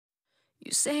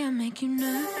You say I make you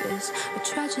nervous, a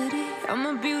tragedy, I'm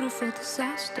a beautiful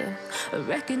disaster, a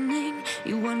reckoning.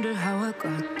 You wonder how I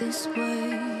got this way.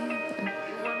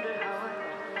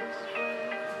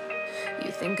 You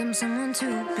think I'm someone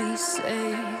to be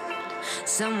saved,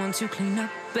 someone to clean up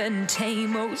and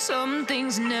tame. Oh, some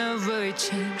things never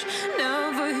change,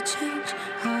 never change.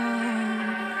 Oh,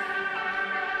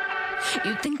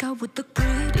 you think I would look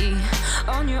pretty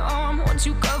on your arm once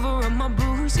you cover up my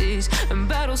bruises and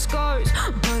battle scars,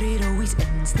 but it always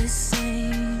ends the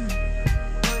same.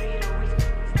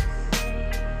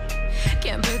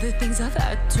 Can't bear the things I've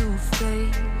had to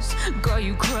face, got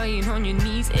you crying on your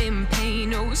knees in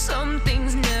pain. Oh, some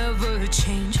things never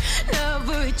change,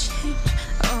 never change.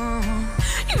 Oh,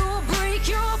 you'll break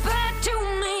your back to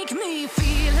make me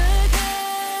feel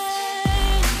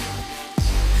again,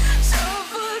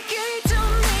 suffocate to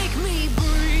make me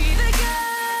breathe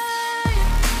again,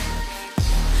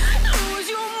 lose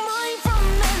your mind from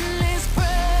endless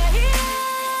pain.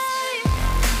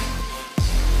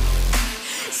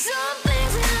 Some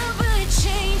things never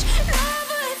change,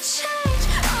 never change.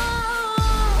 Oh,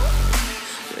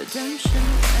 redemption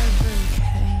never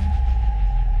came.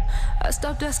 I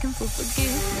stopped asking for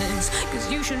forgiveness,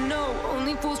 cause you should know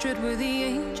only fools tread where the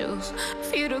angels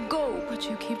fear to go, but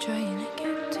you keep trying to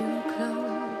get too close.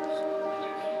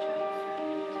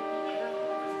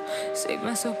 Save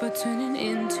myself by turning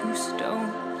into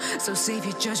stone, so save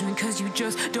your judgment cause you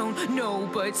just don't know.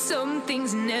 But some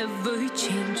things never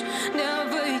change,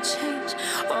 never change.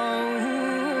 Oh,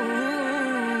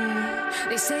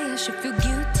 they say I should feel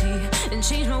guilty and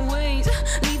change my ways,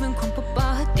 leaving crumpled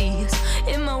bodies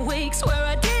in my wake. Swear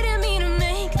I didn't mean to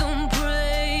make them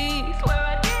break, swear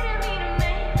I didn't mean to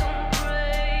make them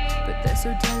break. But they're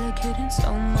so delicate and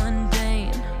so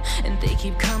mundane, and they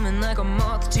keep coming like a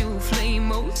moth to a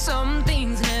flame. Oh, some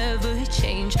things never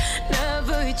change,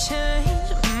 never change.